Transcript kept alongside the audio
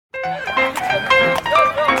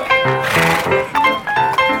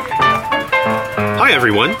Hi,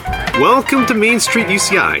 everyone. Welcome to Main Street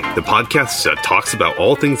UCI, the podcast that talks about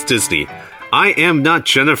all things Disney. I am not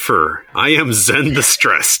Jennifer. I am Zen the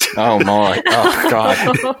Stressed. Oh, my. Oh,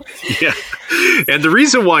 God. Yeah. And the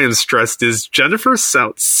reason why I'm stressed is Jennifer's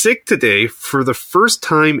out sick today for the first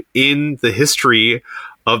time in the history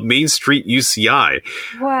of Main Street UCI.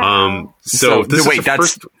 Wow. So wait,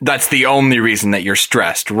 that's the only reason that you're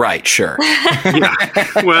stressed, right? Sure. Yeah.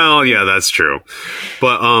 Well, yeah, that's true.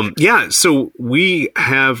 But yeah, so we're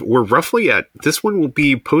roughly at, this one will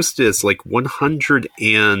be posted as like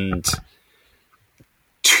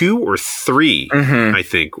 102 or 3, I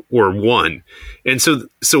think, or 1. And so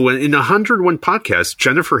in 101 podcasts,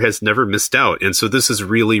 Jennifer has never missed out. And so this is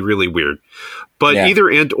really, really weird. But either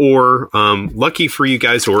and or, lucky for you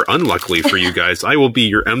guys or unluckily for you guys, I will be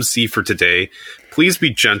your MC for today. Please be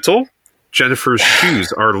gentle. Jennifer's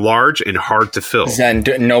shoes are large and hard to fill. Zen,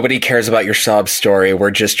 nobody cares about your sob story. We're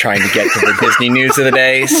just trying to get to the Disney news of the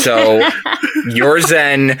day. So you're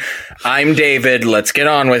Zen. I'm David. Let's get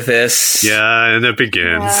on with this. Yeah, and it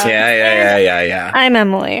begins. Yeah. I'm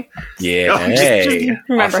Emily. Yeah.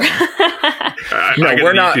 Remember.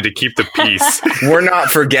 We're not need you to keep the peace. We're not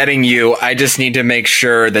forgetting you. I just need to make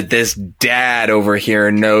sure that this dad over here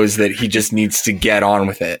knows that he just needs to get on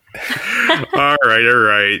with it. All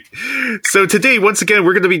right. So today, once again,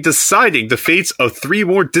 we're going to be deciding the fates of 3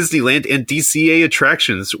 more Disneyland and DCA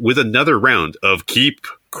attractions with another round of Keep,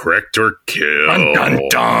 Correct, or Kill. Dun, dun,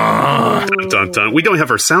 dun. Dun, dun, dun. We don't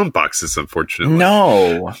have our sound boxes, unfortunately.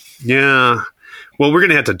 No. Yeah. Well, we're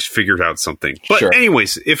going to have to figure out something. But Sure.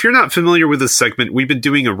 anyways, if you're not familiar with this segment, we've been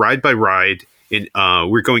doing a ride by ride.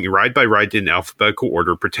 We're going ride by ride in alphabetical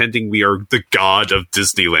order, pretending we are the god of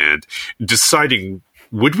Disneyland, deciding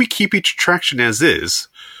would we keep each attraction as is,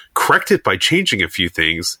 correct it by changing a few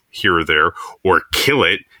things here or there, or kill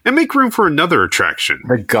it and make room for another attraction.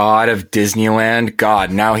 The god of Disneyland?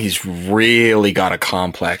 God, now he's really got a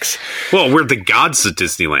complex. Well, we're the gods of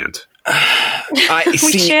Disneyland.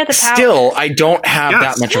 Share the power. Still, I don't have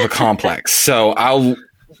that much of a complex, so I'll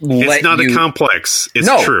let It's not you... a complex. It's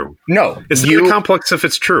true. No. It's not a complex if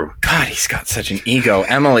it's true. God, he's got such an ego.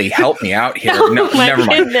 Emily, help me out here. No, Oh my never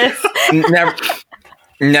mind. goodness.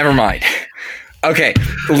 Never mind. Okay,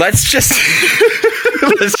 let's just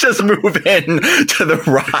move in to the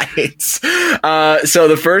rides. So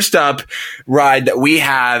the first up ride that we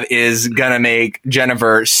have is gonna make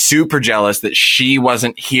Jennifer super jealous that she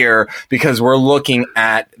wasn't here, because we're looking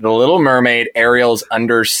at The Little Mermaid: Ariel's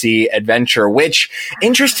Undersea Adventure, which,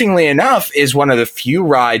 interestingly enough, is one of the few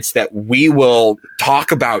rides that we will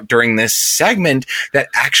talk about during this segment that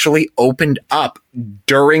actually opened up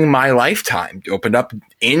during my lifetime. It opened up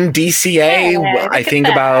in DCA, I think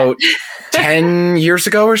about 10 years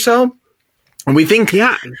ago or so. And we think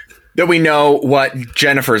that we know what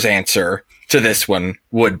Jennifer's answer to this one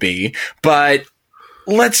would be, but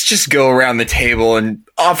let's just go around the table and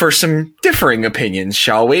offer some differing opinions,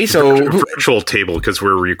 shall we? So, virtual table, because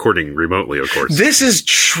we're recording remotely, of course. This is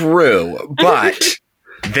true, but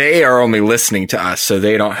they are only listening to us, so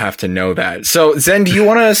they don't have to know that. So, Zen, do you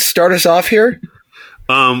want to start us off here?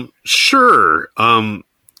 Sure.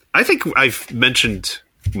 I think I've mentioned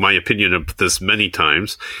my opinion of this many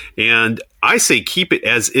times, and I say keep it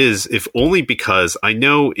as is, if only because I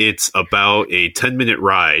know it's about a 10-minute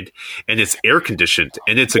ride, and it's air conditioned,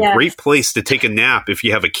 and it's a great place to take a nap if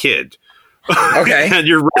you have a kid. Okay. And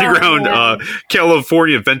you're riding around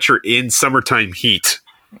California Adventure in summertime heat.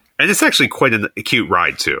 And it's actually quite a cute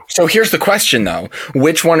ride, too. So here's the question, though.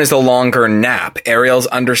 Which one is a longer nap? Ariel's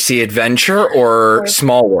Undersea Adventure or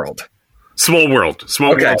Small World? Small World.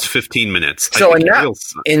 Small World's 15 minutes. So in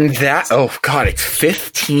that, oh, God, it's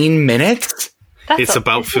 15 minutes? It's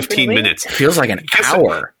about 15 minutes. It feels like an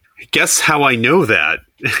hour. Guess how I know that?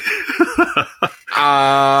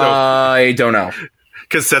 I don't know.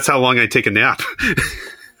 Because that's how long I take a nap.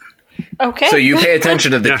 Okay. So you pay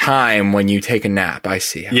attention to the time when you take a nap. I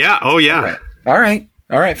see. Yeah. Oh, yeah. All right.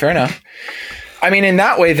 Fair enough. I mean, in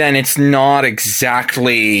that way, then, it's not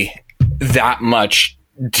exactly that much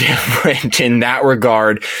different in that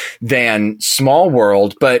regard than Small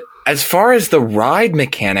World. But as far as the ride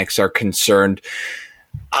mechanics are concerned,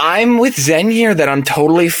 I'm with Zen here that I'm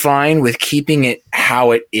totally fine with keeping it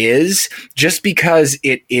how it is, just because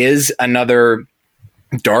it is another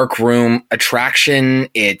dark room attraction.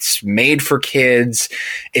 It's made for kids.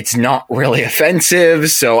 It's not really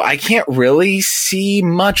offensive, so I can't really see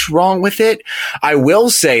much wrong with it. I will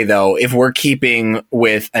say, though, if we're keeping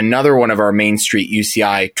with another one of our Main Street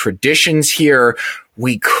UCI traditions here,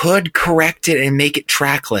 we could correct it and make it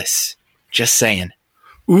trackless. Just saying.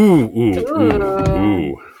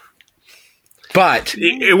 Ooh. But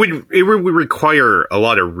it would require a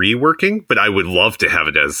lot of reworking, but I would love to have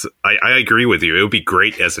it as, I agree with you. It would be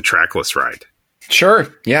great as a trackless ride. Sure.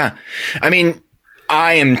 Yeah. I mean,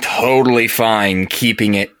 I am totally fine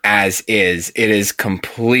keeping it as is. It is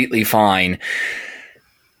completely fine.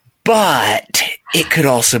 But it could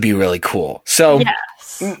also be really cool. So,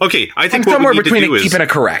 yes. Okay, I think I'm somewhere between keeping it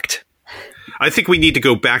correct. I think we need to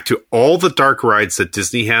go back to all the dark rides that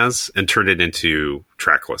Disney has and turn it into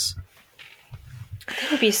trackless.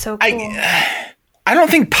 That would be so cool. I don't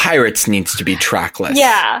think Pirates needs to be trackless.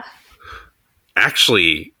 Yeah.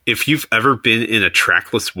 Actually, if you've ever been in a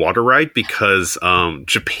trackless water ride, because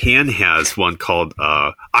Japan has one called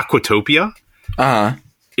Aquatopia. Uh-huh.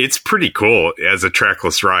 It's pretty cool as a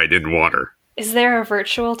trackless ride in water. Is there a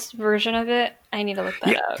virtual version of it? I need to look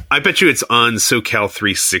that up. I bet you it's on SoCal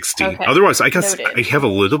 360. Okay. Otherwise, I guess I have a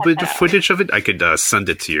little bit of footage of it. I could send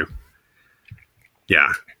it to you.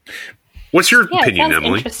 Yeah. What's your opinion,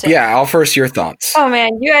 Emily? Yeah, I'll first your thoughts. Oh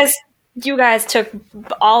man, you guys took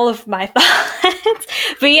all of my thoughts.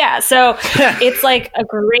 But yeah, so it's like a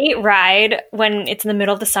great ride when it's in the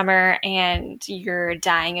middle of the summer and you're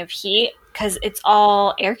dying of heat because it's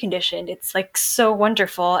all air conditioned. It's like so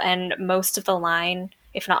wonderful, and most of the line,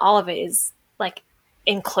 if not all of it, is like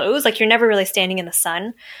enclosed. Like you're never really standing in the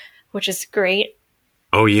sun, which is great.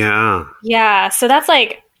 Oh yeah. Yeah, so that's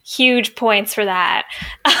like huge points for that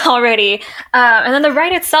already. And then the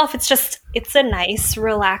ride itself, it's a nice,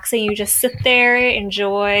 relaxing, you just sit there,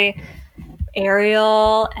 enjoy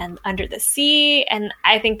Ariel and Under the Sea. And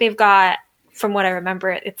I think they've got, from what I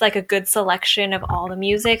remember, it's like a good selection of all the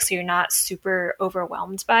music, so you're not super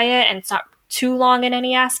overwhelmed by it, and it's not too long in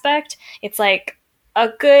any aspect. It's like a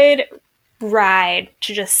good ride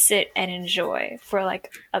to just sit and enjoy for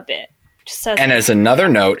like a bit. And as another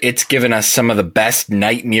note, it's given us some of the best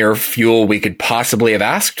nightmare fuel we could possibly have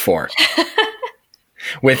asked for.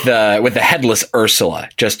 with the headless Ursula,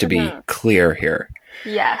 just to be clear here.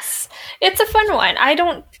 Yes. It's a fun one. I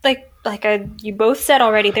don't you both said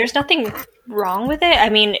already, there's nothing wrong with it. I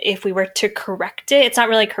mean, if we were to correct it, it's not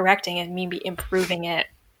really correcting it, maybe improving it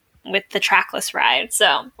with the trackless ride.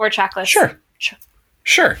 So, or trackless.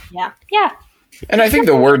 Sure. Yeah. Yeah. And I think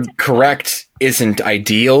the word correct isn't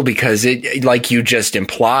ideal because it, like you just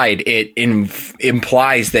implied, it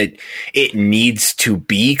implies that it needs to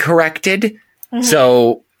be corrected. Mm-hmm.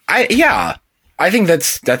 So I think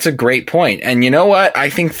that's a great point. And you know what? I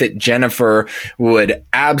think that Jennifer would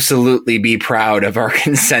absolutely be proud of our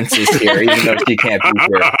consensus here, even though she can't be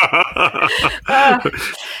here.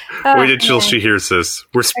 Wait until she hears this.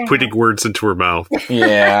 We're putting words into her mouth.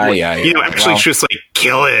 Yeah. You know, actually, she's just like,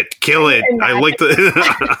 kill it. I like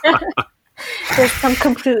the... There's some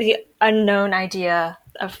completely unknown idea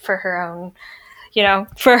for her own...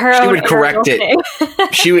 for her own. She would correct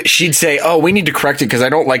it. She'd say, "Oh, we need to correct it because I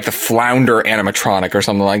don't like the flounder animatronic or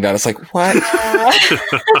something like that." It's like, what?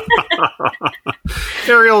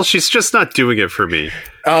 Ariel, she's just not doing it for me.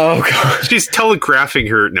 Oh God, she's telegraphing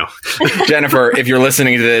her. No, Jennifer, if you're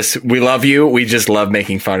listening to this, we love you. We just love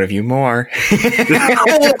making fun of you more. She's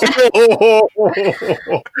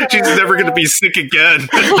never going to be sick again.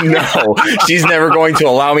 No, she's never going to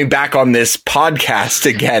allow me back on this podcast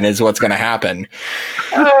again. Is what's going to happen.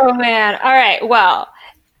 Oh man! All right. Well,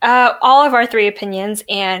 all of our three opinions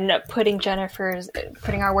and putting our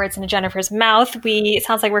words into Jennifer's mouth. It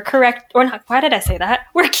sounds like we're correct or not. Why did I say that?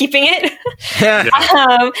 We're keeping it.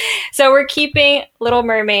 So we're keeping Little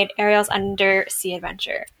Mermaid: Ariel's Undersea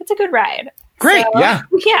Adventure. It's a good ride. Great. So, yeah.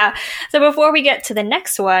 Yeah. So before we get to the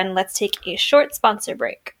next one, let's take a short sponsor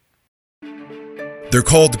break. They're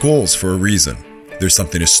called goals for a reason. There's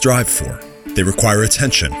something to strive for. They require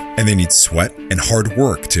attention, and they need sweat and hard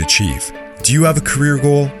work to achieve. Do you have a career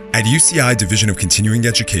goal? At UCI Division of Continuing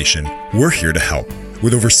Education, we're here to help.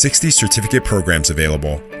 With over 60 certificate programs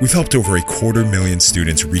available, we've helped over 250,000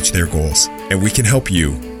 students reach their goals, and we can help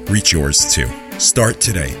you reach yours too. Start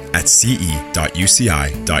today at ce.uci.edu.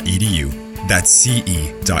 That's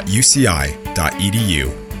ce.uci.edu.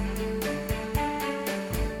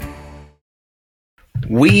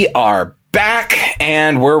 We are back,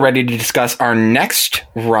 and we're ready to discuss our next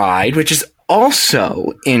ride, which is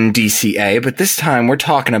also in DCA, but this time we're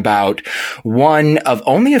talking about one of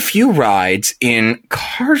only a few rides in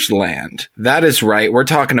Cars Land. That is right. We're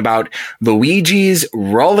talking about Luigi's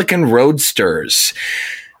Rollickin' Roadsters.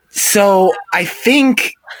 So I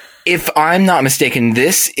think, if I'm not mistaken,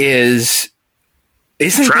 this isn't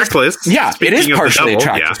trackless. Yeah, it is partially a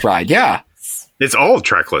trackless ride. Yeah. It's all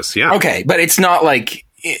trackless. Yeah. Okay. But it's not like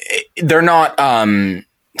they're not,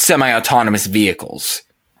 semi-autonomous vehicles.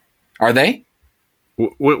 Are they?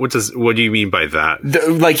 What do you mean by that?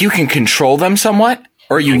 Like you can control them somewhat,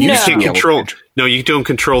 or you used to be able to? No, you don't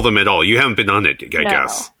control them at all. You haven't been on it, I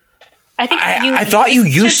guess. I think I thought you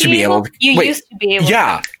used to be able. You used to be able.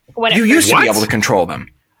 Yeah, you used to be able to control them.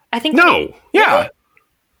 I think no. Yeah.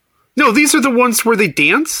 No, these are the ones where they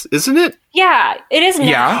dance, isn't it? Yeah, it is now.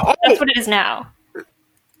 Yeah. That's what it is now.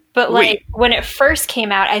 But like when it first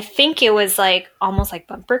came out, I think it was like almost like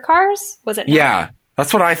bumper cars. Was it? Yeah,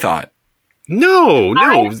 that's what I thought. No.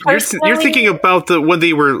 You're thinking about when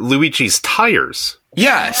they were Luigi's tires.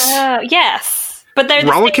 Yes. Yes. But they're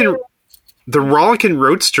the Rollickin'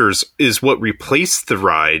 Roadsters is what replaced the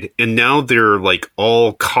ride, and now they're like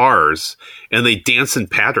all cars, and they dance in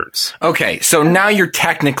patterns. Okay, so now you're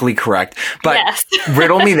technically correct, but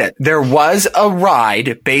riddle me that. There was a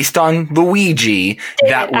ride based on Luigi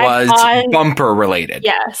that was bumper related.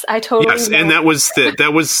 Yes, I totally Yes, and that was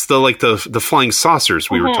the flying saucers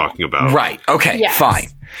we were talking about. Right, okay, fine.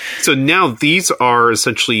 So now these are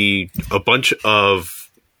essentially a bunch of,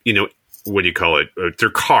 what do you call it?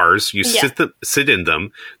 They're cars. You sit in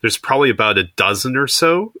them. There's probably about a dozen or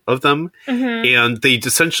so of them, and they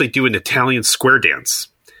essentially do an Italian square dance.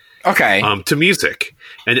 Okay. To music,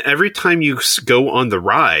 and every time you go on the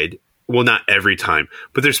ride, well, not every time,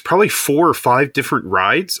 but there's probably 4 or 5 different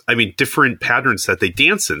rides. I mean, different patterns that they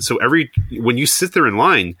dance in. So when you sit there in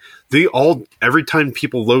line, every time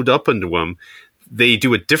people load up into them, they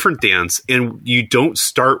do a different dance, and you don't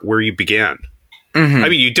start where you began. I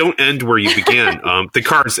mean, you don't end where you began. The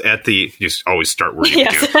cars you always start where you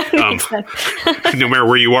began. No matter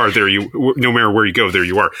where you are, no matter where you go, there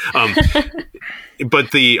you are.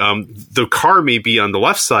 But the car may be on the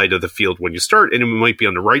left side of the field when you start, and it might be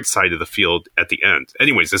on the right side of the field at the end.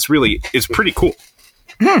 Anyways, it's pretty cool.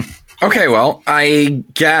 Okay, well, I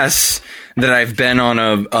guess that I've been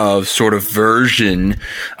on a sort of version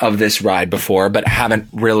of this ride before, but haven't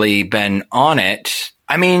really been on it.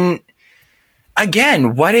 I mean,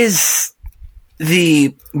 again, what is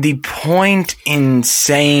the point in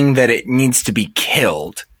saying that it needs to be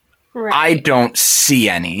killed? Right. I don't see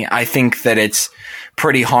any. I think that it's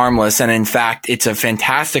pretty harmless. And in fact, it's a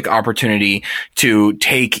fantastic opportunity to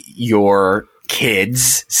take your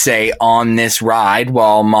kids, say, on this ride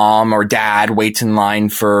while mom or dad waits in line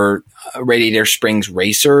for Radiator Springs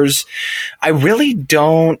Racers. I really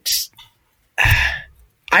don't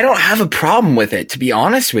have a problem with it, to be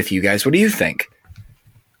honest with you guys. What do you think?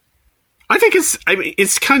 I think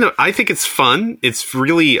it's fun. It's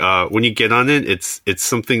really, when you get on it, it's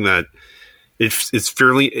something that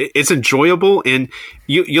it's enjoyable, and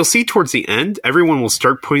you'll see towards the end, everyone will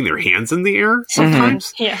start putting their hands in the air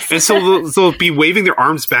sometimes. Yes. And so they'll be waving their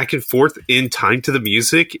arms back and forth in time to the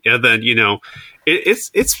music. And then,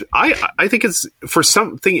 I think it's, for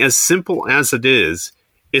something as simple as it is,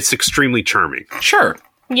 it's extremely charming. Sure.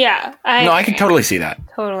 Yeah. I can totally see that.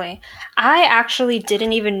 Totally. I actually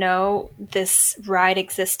didn't even know this ride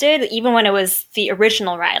existed, even when it was the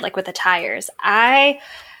original ride, like with the tires.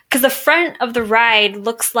 Because the front of the ride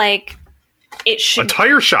looks like it should... A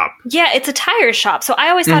tire shop. Yeah, it's a tire shop. So I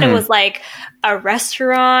always thought it was like a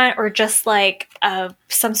restaurant or just like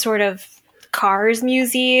some sort of cars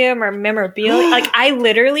museum or memorabilia. Like, I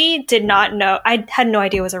literally did not know. I had no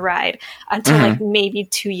idea it was a ride until like maybe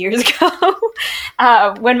 2 years ago.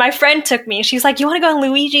 When my friend took me, she's like, "You want to go on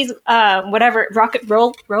Luigi's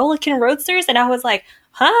Rollickin' Roadsters?" And I was like,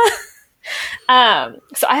 "Huh?"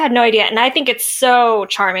 So I had no idea. And I think it's so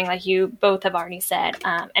charming, like you both have already said.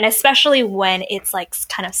 And especially when it's like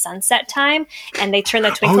kind of sunset time and they turn the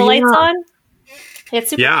twinkle lights on. It's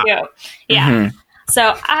super cute. Yeah.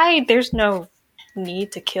 So there's no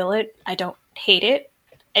need to kill it. I don't hate it.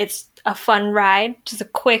 It's a fun ride. Just a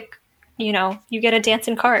quick, you get to dance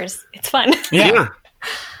in cars. It's fun. Yeah.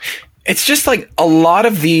 It's just like a lot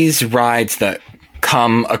of these rides that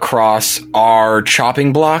come across our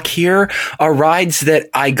chopping block here are rides that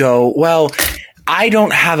I go, well, I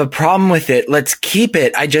don't have a problem with it. Let's keep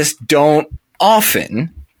it. I just don't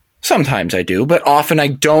often. Sometimes I do, but often I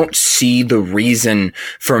don't see the reason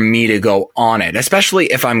for me to go on it,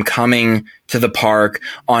 especially if I'm coming to the park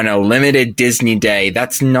on a limited Disney day.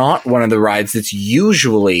 That's not one of the rides that's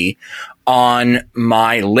usually on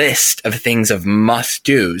my list of things of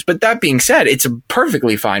must-dos. But that being said, it's a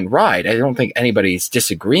perfectly fine ride. I don't think anybody's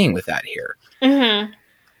disagreeing with that here. Mm-hmm.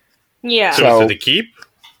 Yeah. So to keep?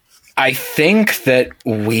 I think that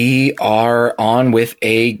we are on with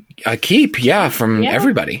a keep, from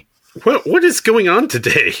everybody. What is going on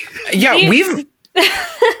today? Yeah,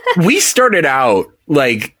 we started out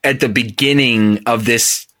like at the beginning of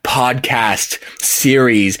this podcast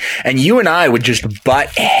series, and you and I would just butt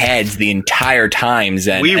heads the entire times.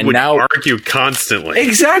 And we would now argue constantly.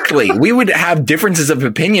 Exactly. We would have differences of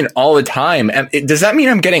opinion all the time. And does that mean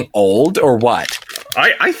I'm getting old or what?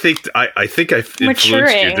 I think I've influenced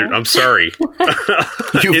Maturing. you. I'm sorry.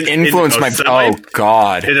 You've influenced my... Oh,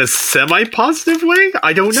 God. In a semi-positive way?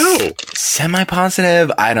 I don't know.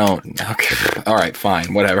 Semi-positive? I don't... Okay. All right,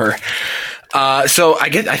 fine. Whatever. So I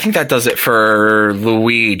think that does it for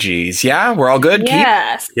Luigi's. Yeah? We're all good?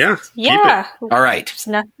 Yes. Yeah. Yeah. All right.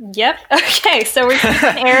 Yep. Okay. So we're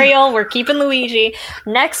keeping Ariel. We're keeping Luigi.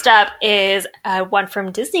 Next up is one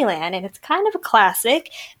from Disneyland, and it's kind of a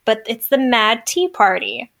classic, but it's the Mad Tea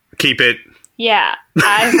Party. Keep it. Yeah,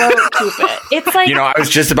 I vote keep it. It's like, I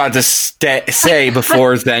was just about to say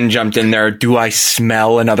before Zen jumped in there, do I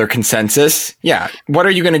smell another consensus? Yeah. What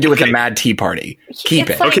are you going to do with the Mad Tea Party?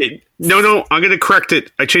 Keep it. like- Okay. No, I'm going to correct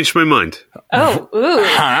it. I changed my mind. Oh, ooh.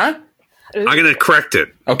 Huh? I'm going to correct it.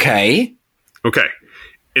 Okay. Okay.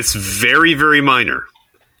 It's very, very minor.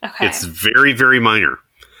 Okay. It's very, very minor.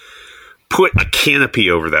 Put a canopy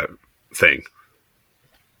over that thing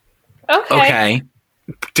Okay.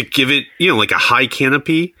 to give it, like a high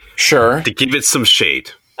canopy Sure. to give it some shade.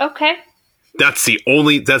 Okay.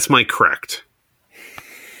 That's my correct.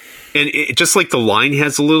 And just like the line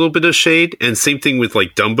has a little bit of shade, and same thing with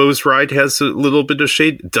like Dumbo's ride has a little bit of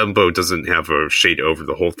shade. Dumbo doesn't have a shade over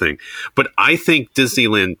the whole thing. But I think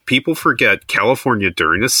Disneyland, people forget California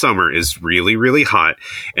during the summer is really, really hot,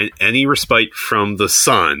 and any respite from the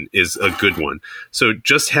sun is a good one. So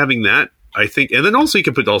just having that, I think, and then also you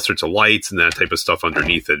can put all sorts of lights and that type of stuff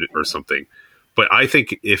underneath it or something. But I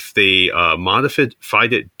think if they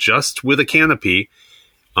modified it just with a canopy,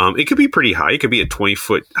 it could be pretty high. It could be a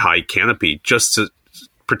 20-foot high canopy just to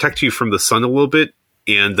protect you from the sun a little bit,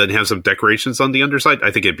 and then have some decorations on the underside.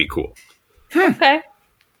 I think it'd be cool. Okay.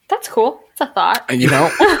 That's cool. It's a thought.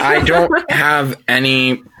 I don't have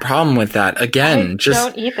any problem with that. Again,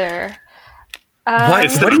 don't either.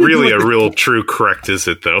 It's not really a real true correct, is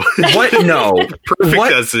it, though? What? No.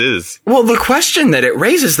 Perfect as it is. Well, the question that it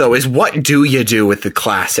raises, though, is what do you do with the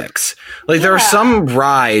classics? Like, there are some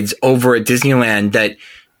rides over at Disneyland that,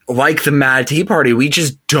 like the Mad Tea Party, we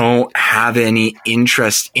just don't have any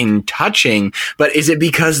interest in touching. But is it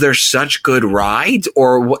because they're such good rides,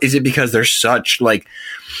 or is it because there's such, like,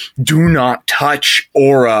 do not touch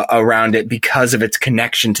aura around it because of its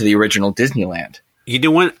connection to the original Disneyland? You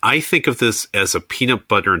know what? I think of this as a peanut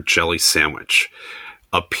butter and jelly sandwich.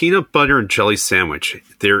 A peanut butter and jelly sandwich,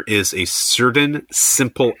 there is a certain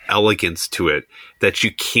simple elegance to it that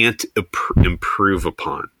you can't improve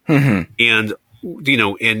upon. Mm-hmm. And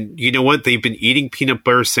you know what? They've been eating peanut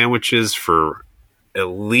butter sandwiches for at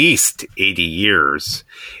least 80 years.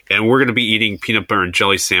 And we're going to be eating peanut butter and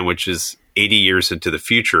jelly sandwiches 80 years into the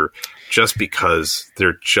future just because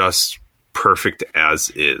they're just perfect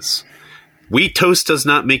as is. Wheat toast does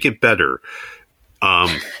not make it better.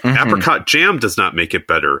 Apricot jam does not make it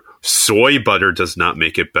better. Soy butter does not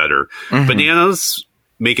make it better. Bananas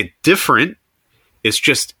make it different. It's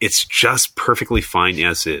just perfectly fine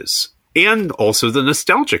as is. And also the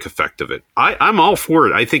nostalgic effect of it. I'm all for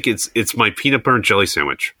it. I think it's my peanut butter and jelly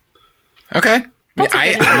sandwich. Okay.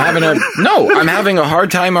 I'm having a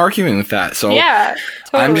hard time arguing with that. So yeah,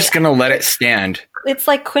 totally. I'm just going to let it stand. It's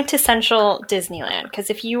like quintessential Disneyland, because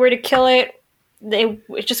if you were to kill it,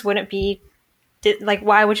 it just wouldn't be like,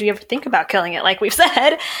 why would you ever think about killing it? Like we've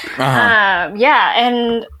said. Yeah.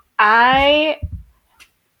 And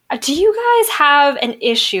do you guys have an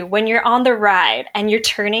issue when you're on the ride and you're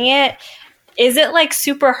turning it? Is it like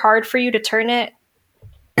super hard for you to turn it?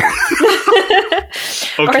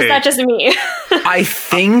 Or is that just me? I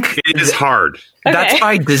think it is hard. That's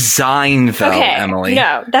by design, though, Emily.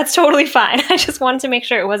 No, that's totally fine. I just wanted to make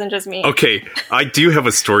sure it wasn't just me. Okay, I do have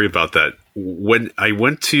a story about that. When I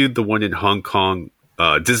went to the one in Hong Kong,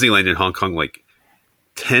 Disneyland in Hong Kong, like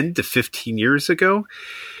 10 to 15 years ago,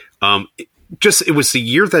 it was the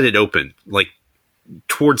year that it opened, like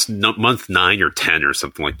towards month 9 or 10 or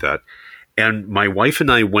something like that. And my wife and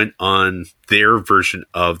I went on their version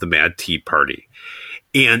of the Mad Tea Party.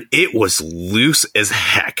 And it was loose as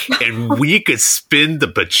heck. And we could spin the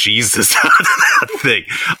bejesus out of that thing.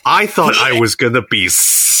 I thought I was going to be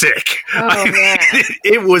sick.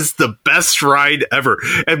 It was the best ride ever.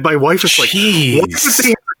 And my wife was like,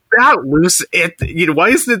 that loose why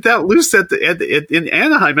isn't it that loose in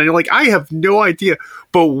Anaheim? And you're like, I have no idea.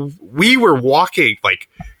 But we were walking like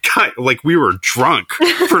we were drunk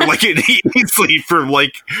for easily for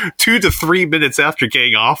 2 to 3 minutes after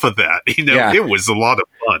getting off of that. It was a lot of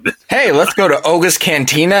fun. Hey, let's go to Oga's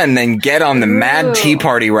Cantina and then get on the Mad Tea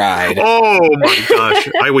Party ride. Oh my gosh,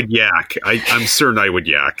 I would yak. I'm certain I would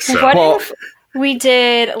yak. So. What if we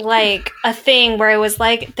did a thing where it was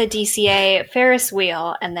like the DCA Ferris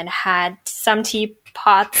wheel, and then had some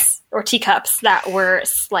teapots or teacups that were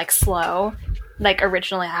slow,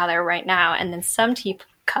 originally how they're right now, and then some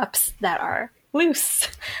teacups that are loose,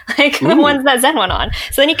 the ones that Zen went on.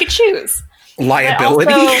 So then you could choose.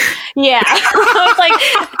 Liability? Also, yeah. I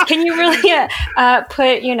was can you really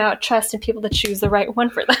put trust in people to choose the right one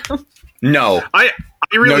for them? No. I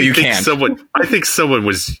really think can't. I think someone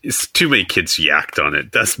was too many kids yacked on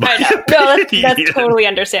it. That's my opinion. No, that's totally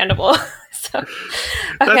understandable. So,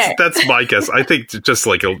 okay. That's my guess. I think just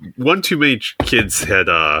one too many kids had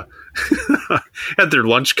had their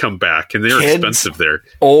lunch come back, and they're expensive there.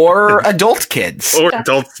 Or adult kids. Or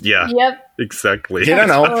adults, yeah. Yep. Exactly. I don't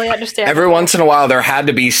know. Totally understand. Every once in a while, there had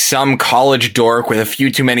to be some college dork with a few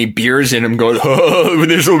too many beers in him going, oh,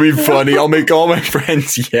 this will be funny. I'll make all my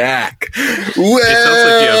friends yak. It sounds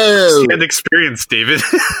like you have an experience, David.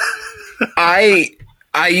 I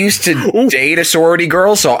used to date a sorority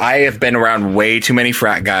girl, so I have been around way too many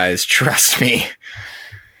frat guys. Trust me.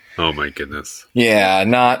 Oh my goodness. Yeah,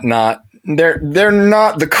 not they're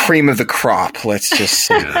not the cream of the crop. Let's just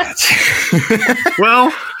say that.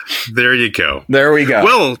 Well, there you go. There we go.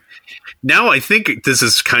 Well, now I think this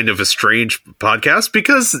is kind of a strange podcast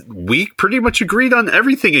because we pretty much agreed on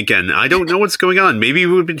everything again. I don't know what's going on. Maybe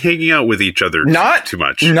we've been hanging out with each other too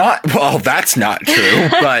much. Well, that's not true,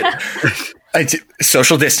 but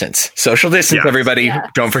social distance, yeah. Everybody. Yeah.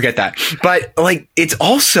 Don't forget that. But it's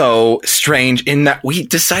also strange in that we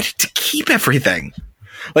decided to keep everything.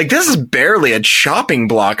 This is barely a chopping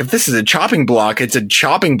block. If this is a chopping block, it's a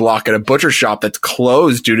chopping block at a butcher shop that's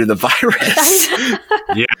closed due to the virus.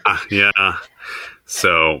 Yeah.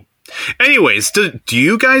 So, anyways, do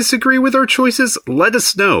you guys agree with our choices? Let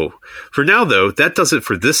us know. For now, though, that does it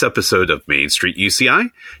for this episode of Main Street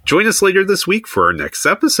UCI. Join us later this week for our next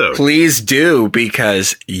episode. Please do,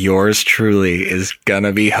 because yours truly is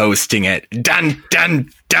gonna be hosting it. Dun,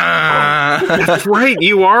 dun, dun! That's right,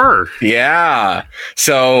 you are. Yeah.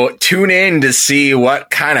 So tune in to see what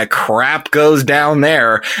kind of crap goes down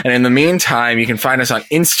there. And in the meantime, you can find us on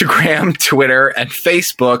Instagram, Twitter, and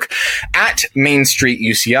Facebook at Main Street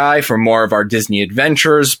UCI for more of our Disney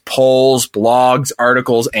adventures, polls, blogs,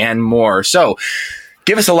 articles, and more. So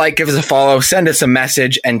give us a like, give us a follow, send us a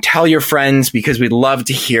message, and tell your friends because we'd love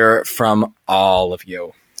to hear from all of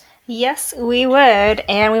you. Yes, we would.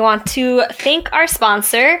 And we want to thank our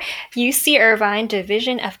sponsor, UC Irvine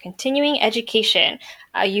Division of Continuing Education.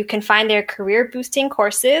 You can find their career boosting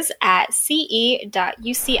courses at ce.uci.edu.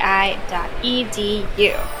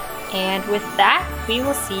 And with that, we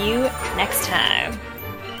will see you next time.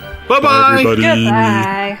 Bye-bye. Bye, everybody.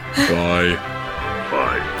 Goodbye. Bye.